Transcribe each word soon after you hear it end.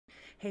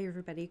Hey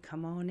everybody,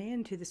 come on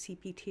in to the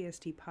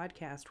CPTSD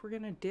podcast. We're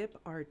going to dip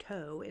our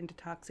toe into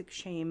toxic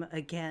shame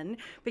again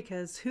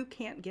because who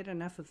can't get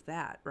enough of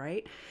that,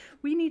 right?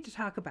 We need to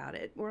talk about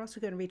it. We're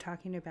also going to be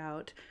talking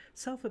about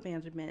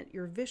self-abandonment,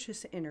 your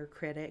vicious inner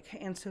critic,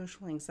 and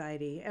social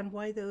anxiety, and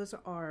why those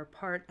are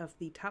part of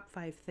the top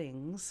 5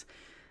 things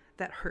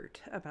that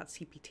hurt about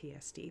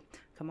CPTSD.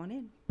 Come on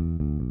in.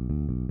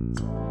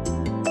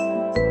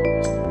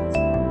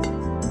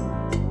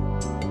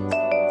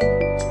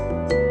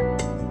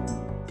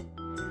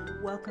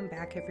 Welcome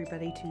back,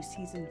 everybody, to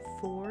Season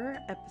 4,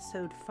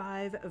 Episode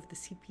 5 of the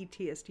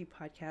CPTSD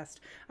podcast.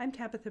 I'm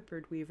Tabatha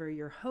Bird Weaver,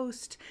 your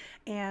host,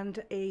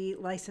 and a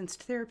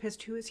licensed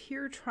therapist who is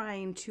here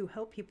trying to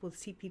help people with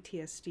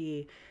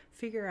CPTSD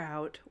figure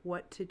out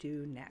what to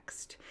do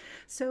next.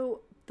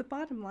 So the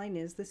bottom line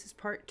is this is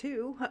part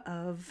 2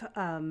 of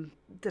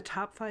the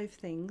top 5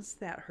 things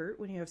that hurt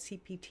when you have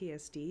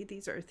CPTSD.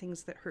 These are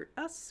things that hurt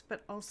us,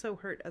 but also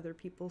hurt other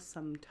people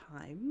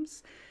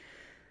sometimes.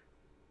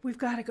 We've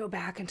got to go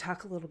back and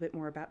talk a little bit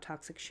more about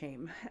toxic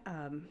shame.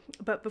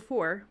 But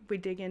before we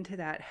dig into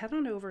that, head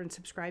on over and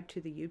subscribe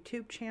to the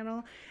YouTube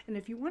channel. And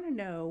if you want to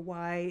know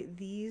why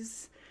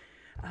these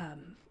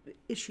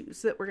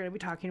issues that we're going to be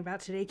talking about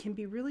today can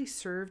be really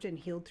served and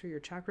healed through your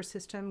chakra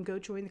system, go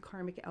join the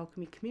Karmic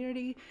Alchemy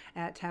community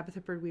at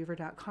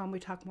TabathaBirdWeaver.com. We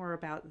talk more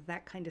about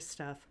that kind of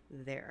stuff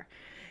there.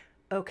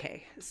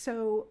 Okay,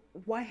 so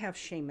why have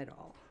shame at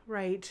all,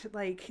 right?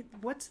 Like,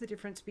 what's the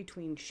difference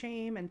between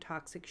shame and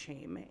toxic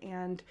shame?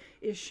 And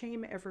is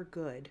shame ever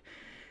good?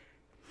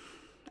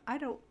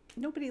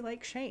 Nobody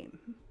likes shame,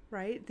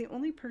 right? The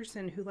only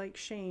person who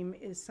likes shame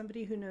is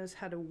somebody who knows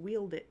how to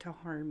wield it to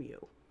harm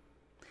you.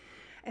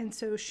 And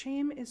so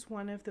shame is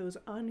one of those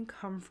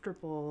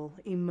uncomfortable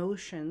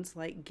emotions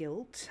like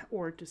guilt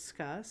or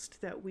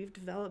disgust that we've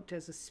developed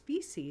as a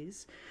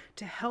species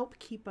to help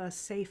keep us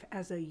safe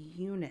as a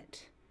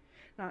unit,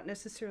 not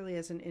necessarily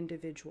as an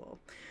individual.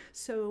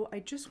 So I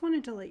just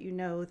wanted to let you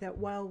know that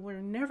while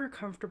we're never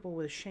comfortable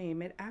with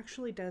shame, it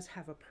actually does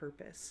have a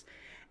purpose.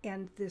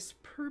 And this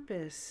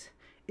purpose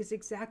is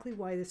exactly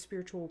why the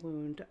spiritual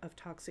wound of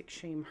toxic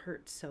shame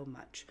hurts so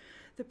much.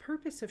 The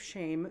purpose of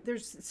shame,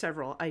 there's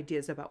several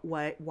ideas about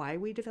why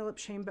we develop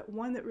shame, but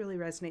one that really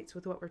resonates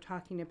with what we're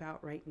talking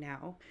about right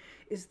now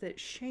is that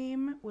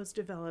shame was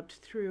developed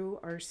through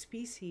our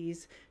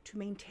species to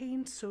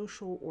maintain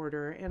social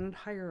order and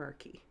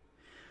hierarchy.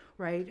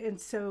 Right? And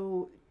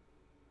so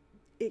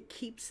it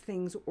keeps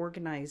things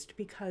organized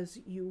because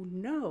you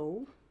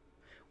know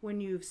when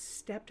you've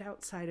stepped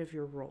outside of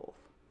your role.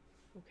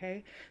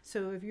 Okay?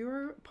 So if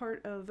you're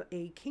part of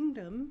a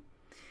kingdom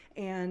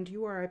and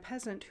you are a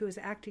peasant who is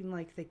acting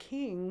like the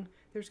king,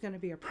 there's going to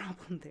be a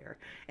problem there.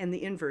 And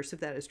the inverse of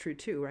that is true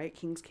too, right?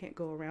 Kings can't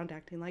go around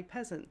acting like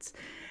peasants.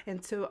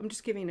 And so I'm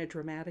just giving a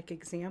dramatic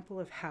example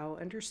of how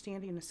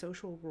understanding a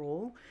social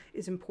role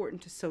is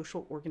important to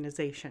social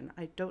organization.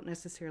 I don't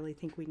necessarily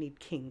think we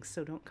need kings,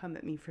 so don't come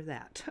at me for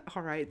that.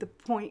 All right, the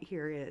point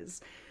here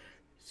is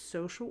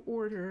social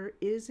order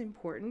is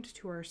important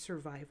to our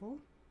survival,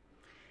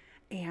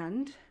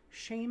 and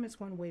shame is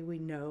one way we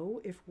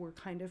know if we're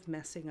kind of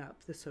messing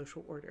up the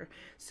social order.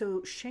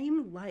 So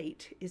shame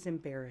light is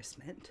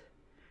embarrassment,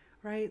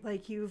 right?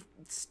 Like you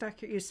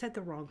said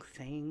the wrong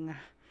thing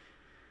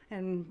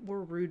and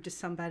were rude to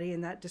somebody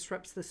and that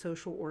disrupts the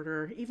social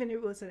order, even if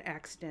it was an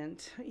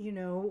accident,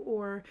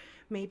 or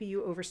maybe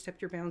you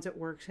overstepped your bounds at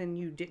work and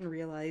you didn't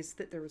realize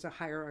that there was a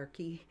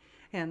hierarchy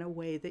and a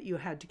way that you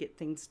had to get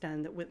things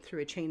done that went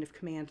through a chain of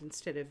command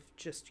instead of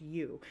just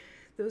you.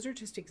 Those are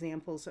just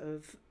examples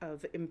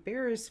of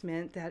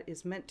embarrassment that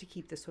is meant to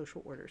keep the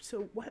social order.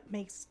 So what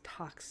makes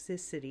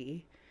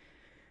toxicity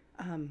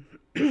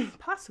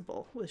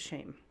possible with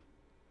shame?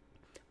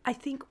 I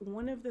think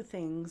one of the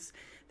things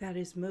that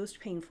is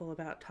most painful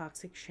about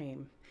toxic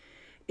shame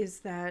is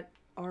that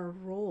our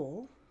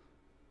role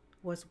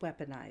was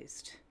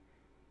weaponized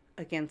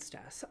against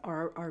us.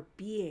 Our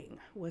being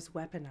was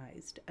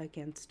weaponized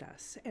against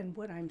us. And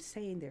what I'm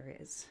saying there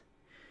is,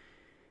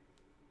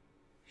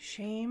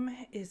 shame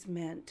is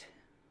meant,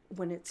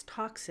 when it's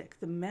toxic,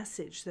 the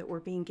message that we're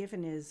being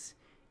given is,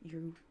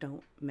 you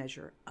don't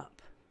measure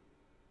up.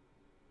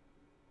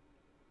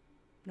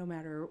 No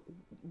matter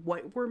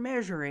what we're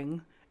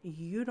measuring,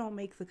 you don't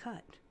make the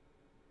cut.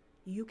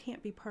 You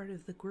can't be part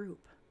of the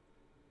group.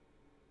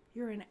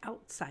 You're an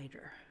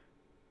outsider.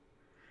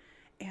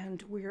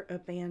 And we're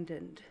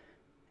abandoned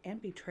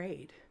and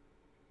betrayed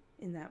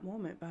in that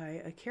moment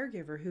by a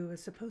caregiver who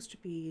is supposed to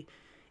be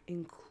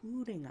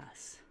including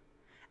us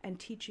and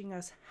teaching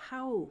us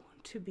how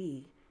to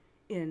be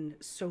in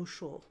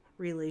social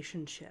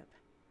relationship.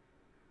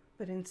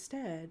 But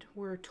instead,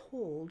 we're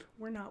told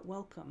we're not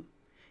welcome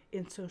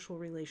in social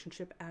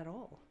relationship at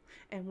all.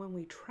 And when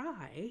we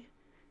try,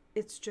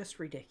 it's just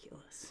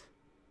ridiculous.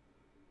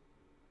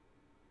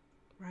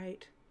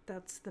 Right?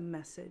 That's the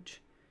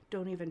message.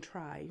 Don't even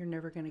try. You're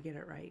never going to get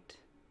it right.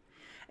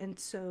 And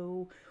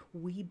so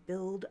we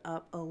build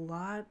up a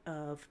lot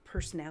of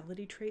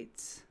personality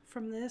traits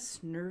from this,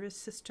 nervous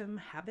system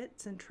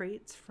habits and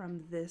traits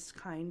from this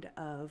kind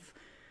of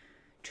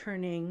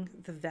turning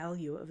the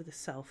value of the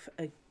self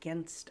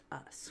against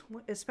us.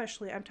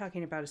 Especially, I'm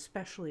talking about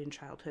especially in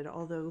childhood,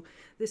 although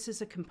this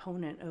is a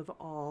component of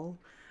all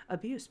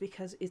abuse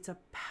because it's a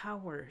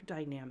power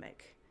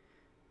dynamic.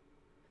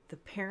 The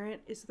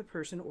parent is the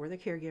person, or the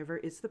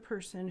caregiver is the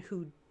person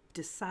who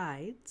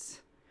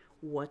decides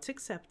what's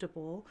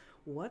acceptable,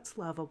 what's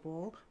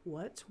lovable,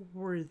 what's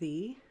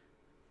worthy,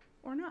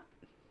 or not.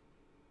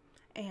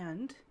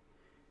 And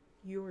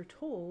you're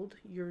told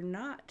you're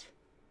not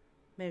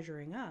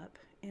measuring up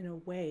in a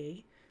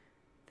way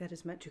that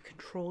is meant to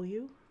control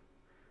you.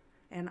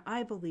 And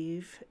I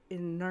believe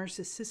in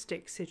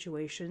narcissistic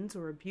situations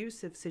or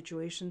abusive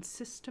situations,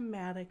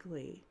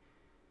 systematically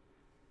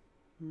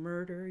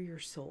murder your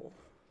soul.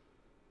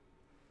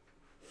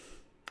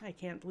 I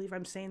can't believe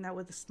I'm saying that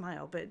with a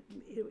smile, but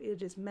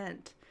it is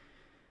meant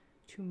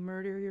to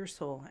murder your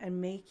soul and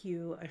make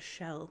you a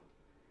shell,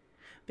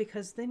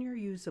 because then you're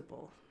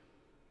usable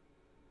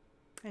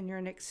and you're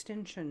an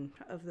extension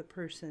of the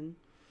person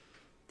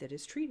that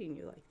is treating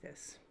you like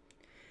this.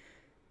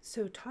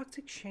 So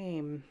toxic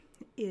shame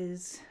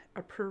is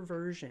a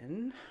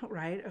perversion,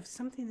 right, of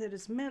something that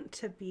is meant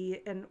to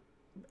be an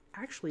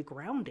actually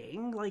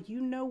grounding. Like,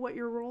 you know what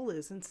your role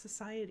is in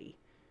society.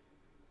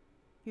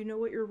 You know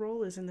what your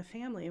role is in the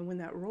family, and when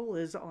that role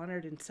is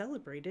honored and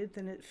celebrated,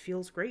 then it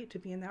feels great to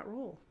be in that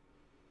role.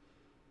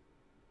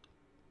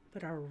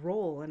 But our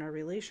role and our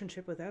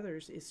relationship with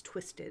others is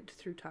twisted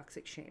through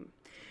toxic shame.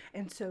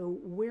 And so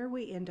where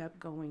we end up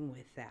going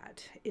with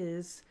that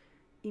is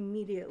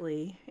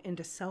immediately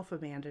into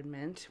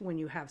self-abandonment. When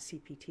you have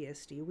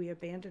CPTSD, we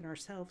abandon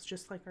ourselves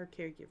just like our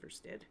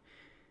caregivers did,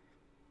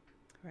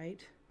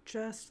 right?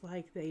 Just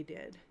like they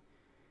did.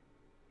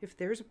 If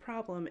there's a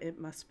problem, it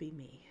must be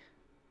me.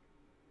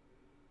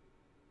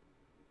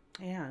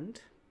 And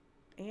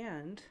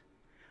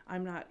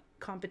I'm not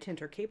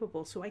competent or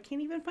capable, so I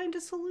can't even find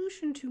a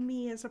solution to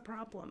me as a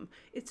problem.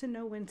 It's a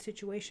no-win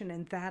situation,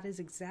 and that is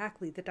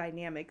exactly the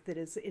dynamic that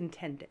is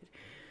intended.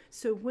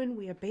 So when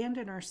we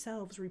abandon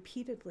ourselves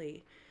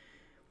repeatedly,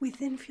 we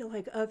then feel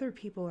like other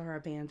people are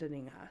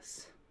abandoning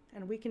us.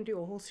 And we can do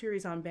a whole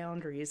series on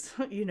boundaries,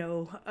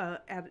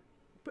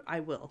 I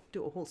will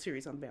do a whole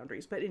series on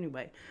boundaries. But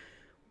anyway,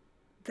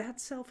 that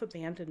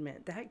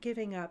self-abandonment, that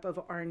giving up of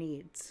our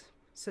needs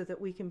so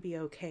that we can be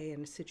okay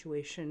in a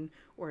situation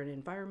or an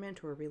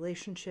environment or a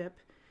relationship,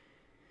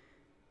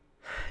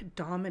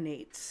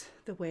 dominates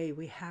the way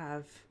we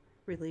have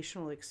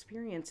relational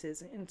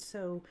experiences. And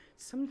so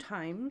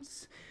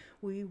sometimes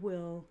we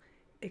will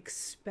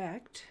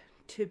expect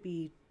to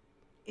be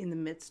in the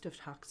midst of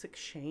toxic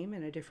shame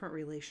in a different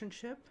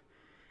relationship,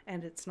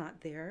 and it's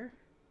not there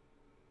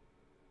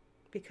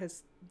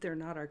because they're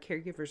not our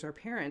caregivers, our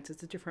parents.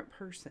 It's a different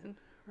person,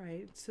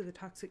 right? So the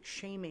toxic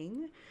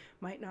shaming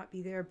might not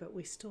be there, but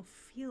we still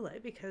feel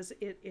it because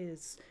it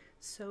is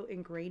so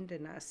ingrained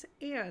in us.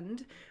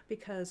 And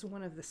because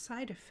one of the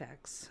side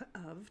effects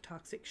of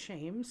toxic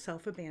shame,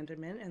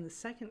 self-abandonment, and the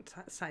second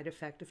side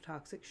effect of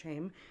toxic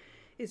shame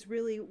is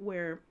really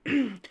where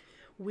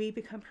we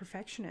become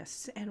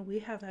perfectionists, and we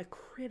have a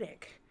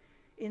critic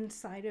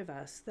inside of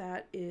us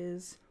that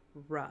is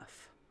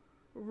rough,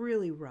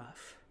 really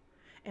rough,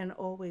 and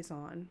always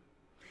on.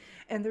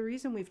 And the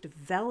reason we've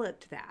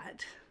developed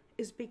that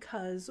is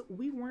because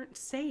we weren't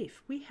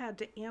safe. We had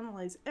to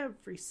analyze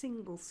every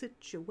single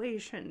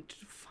situation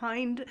to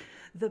find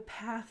the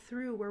path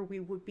through where we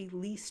would be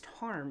least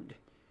harmed.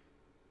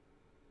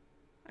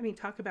 I mean,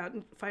 talk about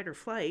fight or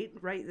flight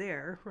right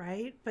there,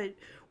 right? But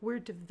we're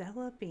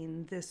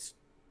developing this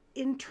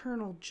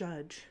internal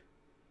judge,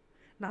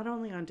 not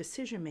only on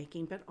decision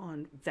making, but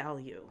on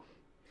value.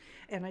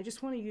 And I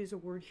just want to use a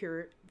word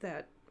here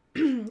that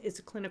is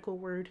a clinical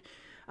word,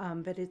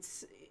 but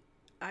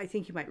I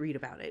think you might read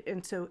about it.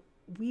 And so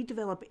we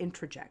develop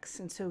introjects.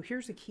 And so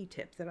here's a key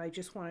tip that I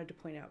just wanted to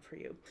point out for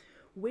you.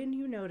 When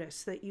you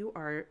notice that you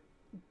are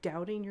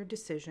doubting your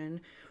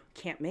decision,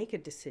 can't make a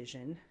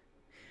decision,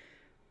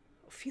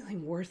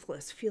 feeling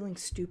worthless, feeling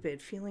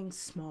stupid, feeling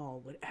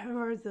small,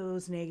 whatever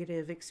those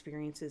negative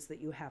experiences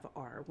that you have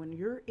are, when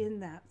you're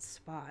in that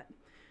spot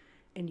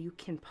and you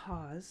can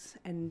pause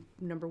and,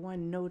 number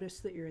one, notice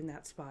that you're in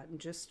that spot and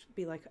just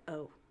be like,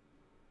 oh,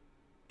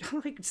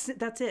 like,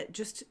 that's it.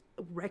 Just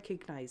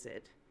recognize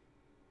it.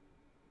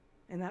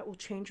 And that will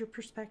change your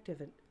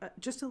perspective, and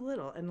just a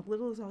little, and a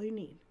little is all you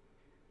need,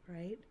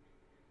 right?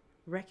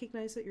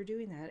 Recognize that you're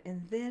doing that,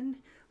 and then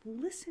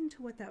listen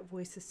to what that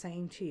voice is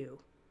saying to you.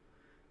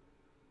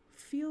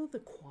 Feel the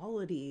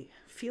quality,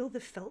 feel the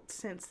felt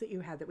sense that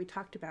you had that we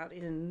talked about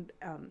in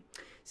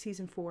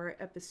season 4,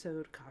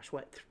 episode,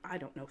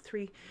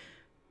 3,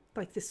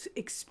 like this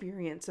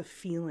experience of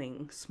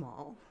feeling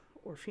small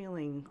or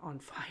feeling on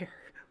fire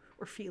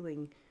or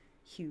feeling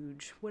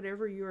huge.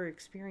 Whatever your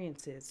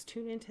experience is,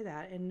 tune into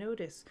that and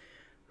notice,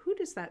 who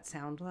does that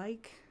sound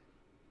like?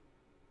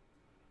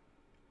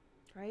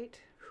 Right?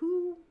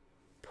 Who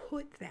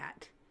put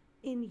that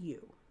in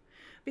you?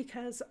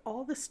 Because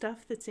all the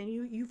stuff that's in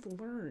you, you've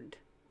learned.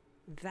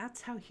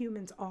 That's how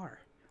humans are.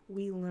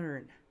 We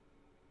learn.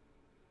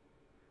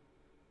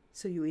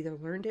 So you either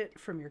learned it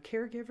from your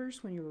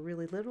caregivers when you were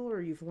really little,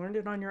 or you've learned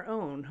it on your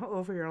own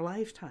over your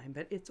lifetime.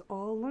 But it's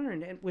all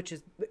learned, and which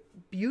is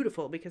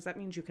beautiful, because that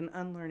means you can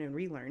unlearn and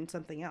relearn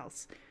something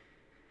else.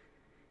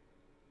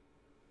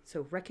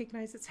 So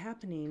recognize it's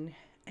happening,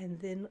 and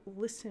then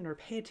listen or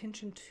pay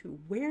attention to,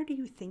 where do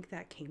you think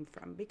that came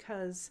from?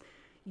 Because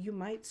you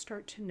might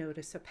start to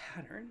notice a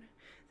pattern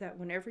that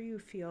whenever you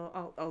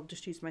feel, I'll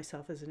just use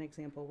myself as an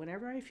example.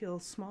 Whenever I feel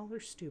small or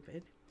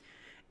stupid,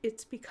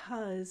 it's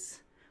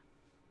because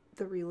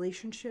the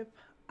relationship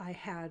I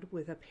had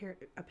with a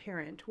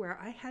parent where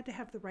I had to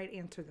have the right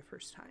answer the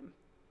first time.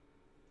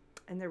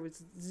 And there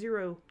was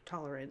zero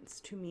tolerance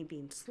to me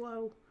being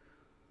slow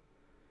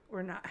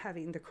or not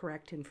having the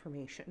correct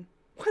information.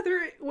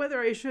 Whether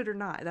I should or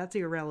not, that's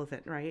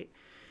irrelevant, right?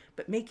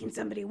 But making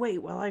somebody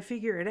wait while I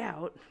figure it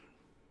out,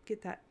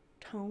 get that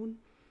tone.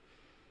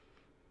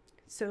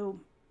 So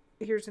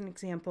here's an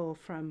example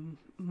from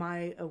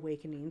my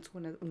awakenings,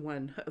 one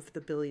of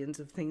the billions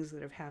of things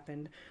that have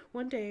happened.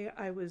 One day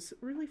I was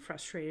really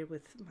frustrated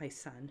with my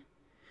son.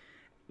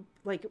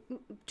 Like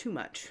too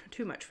much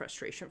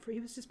frustration. He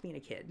was just being a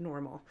kid,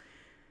 normal.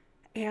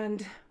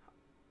 And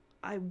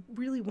I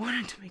really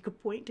wanted to make a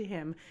point to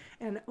him.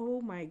 And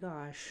oh my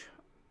gosh,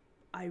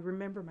 I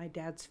remember my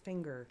dad's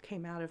finger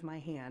came out of my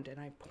hand and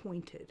I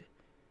pointed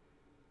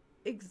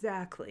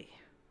exactly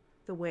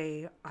the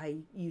way I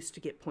used to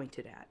get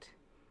pointed at.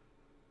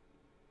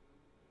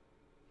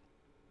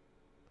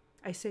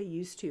 I say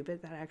used to,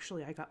 but that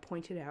actually I got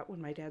pointed at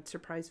when my dad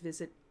surprise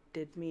visited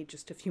me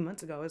just a few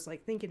months ago. I was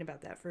like thinking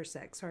about that for a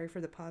sec. Sorry for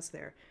the pause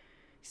there.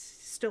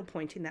 Still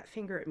pointing that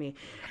finger at me.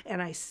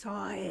 And I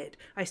saw it.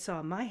 I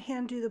saw my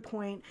hand do the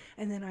point,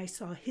 and then I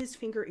saw his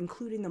finger,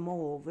 including the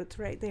mole that's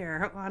right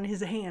there on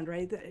his hand,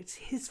 right? It's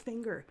his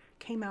finger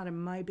came out of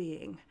my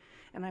being.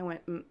 And I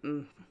went,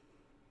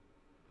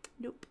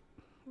 nope,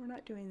 we're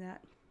not doing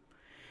that.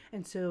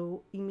 And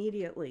so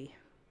immediately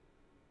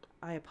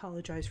I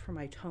apologized for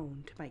my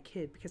tone to my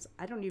kid, because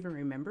I don't even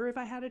remember if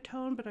I had a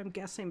tone, but I'm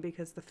guessing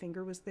because the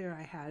finger was there,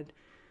 I had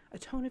a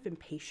tone of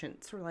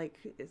impatience, or like,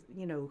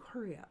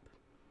 hurry up.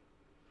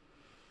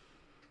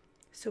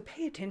 So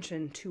pay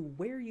attention to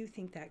where you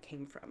think that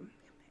came from.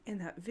 And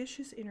that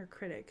vicious inner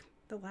critic,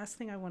 the last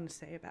thing I want to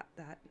say about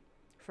that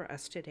for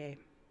us today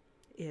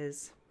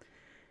is,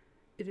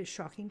 it is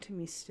shocking to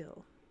me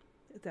still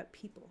that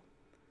people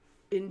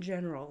in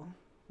general,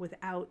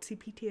 without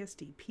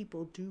CPTSD,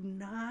 people do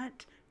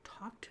not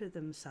talk to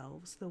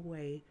themselves the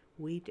way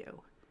we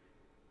do.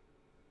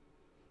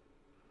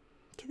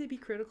 Can they be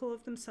critical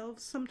of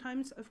themselves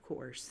sometimes? Of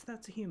course,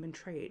 that's a human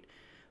trait.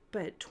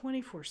 But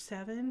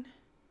 24/7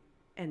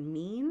 and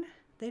mean,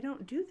 they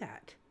don't do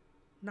that.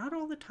 Not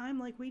all the time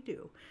like we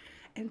do.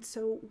 And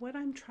so what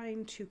I'm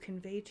trying to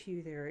convey to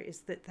you there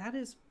is that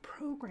is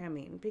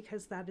programming,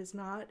 because that is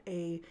not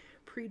a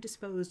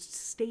predisposed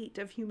state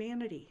of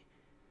humanity,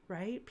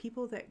 right?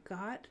 People that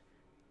got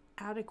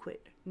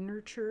adequate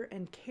nurture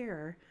and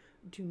care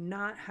do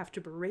not have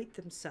to berate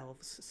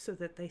themselves so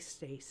that they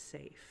stay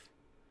safe.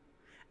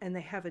 And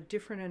they have a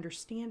different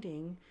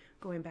understanding,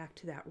 going back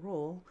to that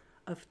role,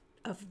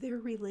 of their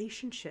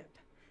relationship.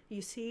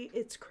 You see,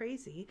 it's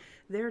crazy.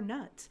 They're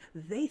nuts.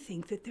 They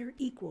think that they're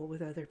equal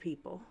with other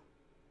people.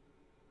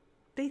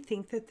 They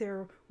think that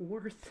they're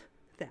worth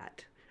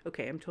that.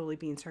 Okay, I'm totally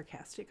being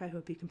sarcastic. I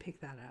hope you can pick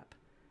that up.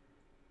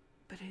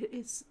 But it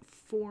is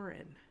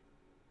foreign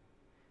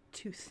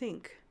to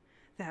think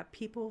that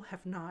people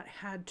have not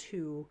had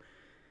to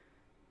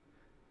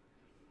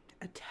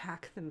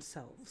attack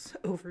themselves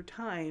over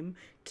time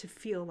to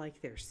feel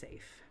like they're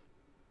safe.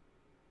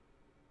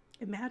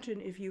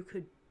 Imagine if you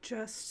could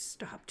just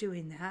stop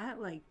doing that,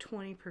 like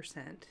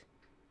 20%.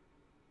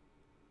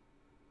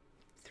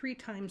 3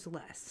 times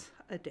less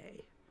a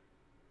day.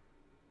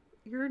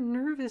 Your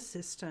nervous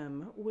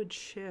system would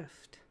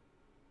shift.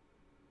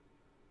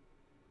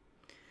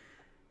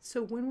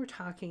 So when we're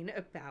talking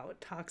about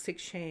toxic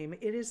shame,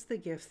 it is the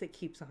gift that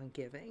keeps on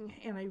giving.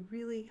 And I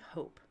really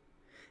hope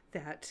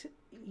that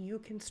you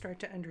can start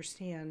to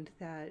understand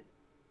that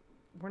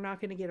we're not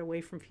going to get away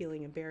from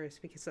feeling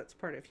embarrassed, because that's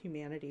part of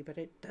humanity, but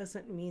it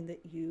doesn't mean that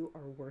you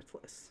are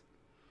worthless.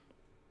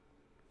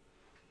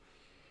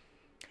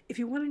 If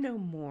you want to know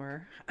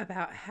more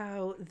about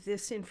how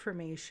this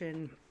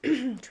information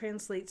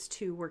translates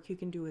to work you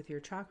can do with your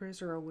chakras,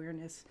 or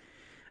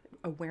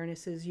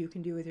awarenesses you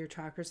can do with your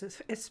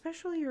chakras,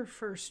 especially your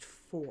first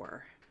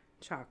 4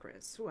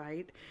 chakras,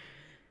 right?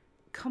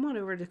 Come on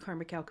over to the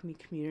Karmic Alchemy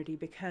community,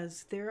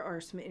 because there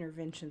are some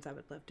interventions I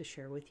would love to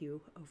share with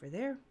you over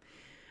there.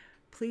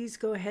 Please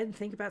go ahead and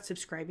think about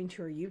subscribing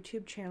to our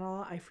YouTube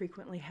channel. I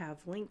frequently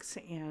have links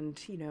and,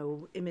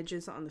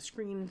 images on the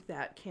screen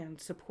that can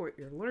support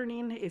your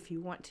learning if you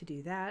want to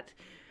do that.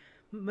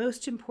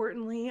 Most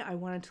importantly, I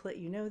wanted to let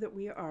you know that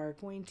we are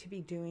going to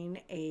be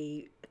doing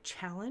a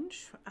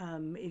challenge.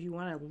 If you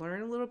want to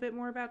learn a little bit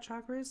more about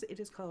chakras, it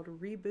is called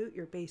Reboot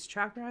Your Base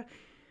Chakra.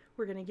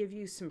 We're going to give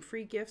you some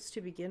free gifts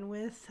to begin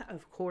with.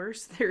 Of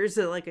course, there's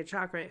a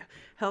chakra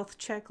health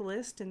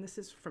checklist, and this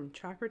is from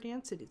Chakra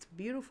Dance. It's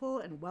beautiful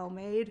and well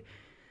made.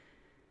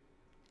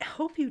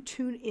 help you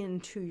tune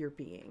into your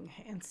being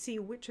and see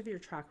which of your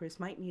chakras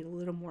might need a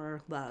little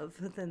more love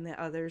than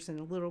the others and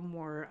a little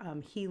more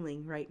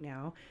healing right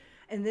now.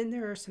 And then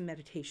there are some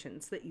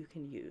meditations that you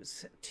can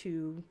use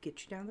to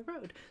get you down the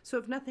road. So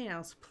if nothing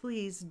else,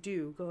 please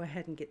do go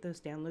ahead and get those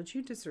downloads.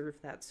 You deserve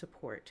that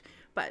support.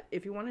 But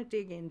if you want to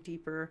dig in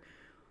deeper,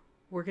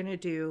 we're going to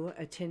do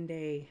a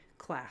 10-day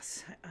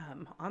class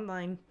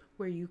online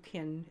where you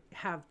can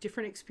have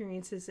different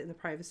experiences in the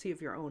privacy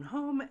of your own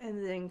home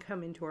and then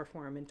come into our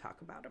forum and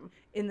talk about them.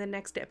 In the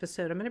next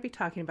episode, I'm going to be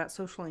talking about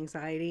social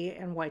anxiety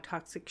and why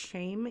toxic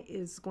shame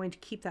is going to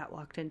keep that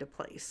locked into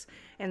place.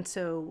 And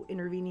so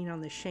intervening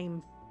on the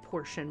shame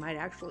portion might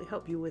actually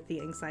help you with the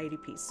anxiety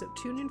piece. So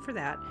tune in for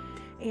that.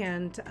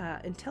 And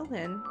until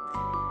then,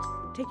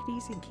 take it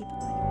easy and keep it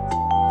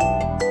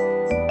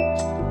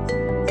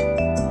light.